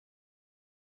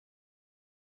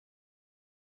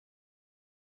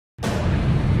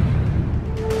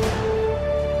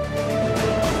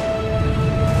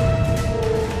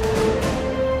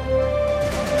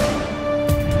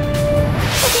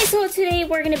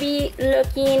we're gonna be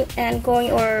looking and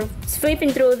going or flipping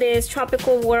through this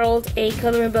Tropical World, a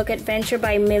coloring book adventure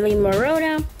by Millie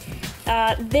Morona.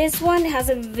 This one has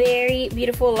a very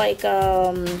beautiful like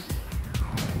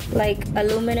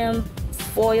aluminum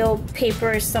foil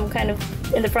paper, some kind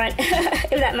of in the front,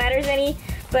 if that matters any.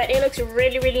 But it looks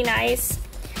really nice.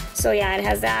 So yeah, it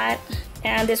has that.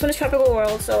 And this one is Tropical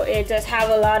World, so it does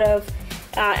have a lot of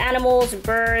animals,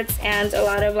 birds, and a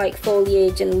lot of like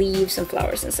foliage and leaves and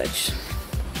flowers and such.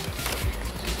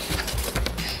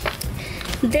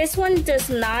 This one does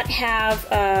not have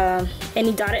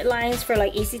any dotted lines for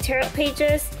like easy tear up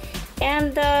pages,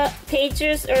 and the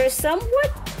pages are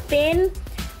somewhat thin,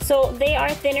 so they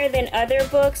are thinner than other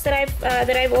books that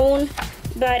I've owned,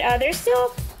 but they're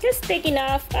still just thick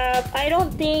enough. I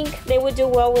don't think they would do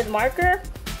well with marker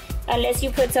unless you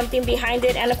put something behind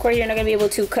it, and of course you're not going to be able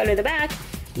to color the back,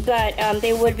 but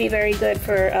they would be very good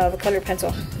for a colored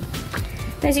pencil.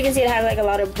 As you can see, it has like a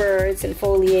lot of birds and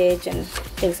foliage and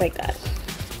things like that.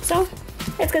 So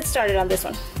let's get started on this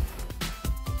one.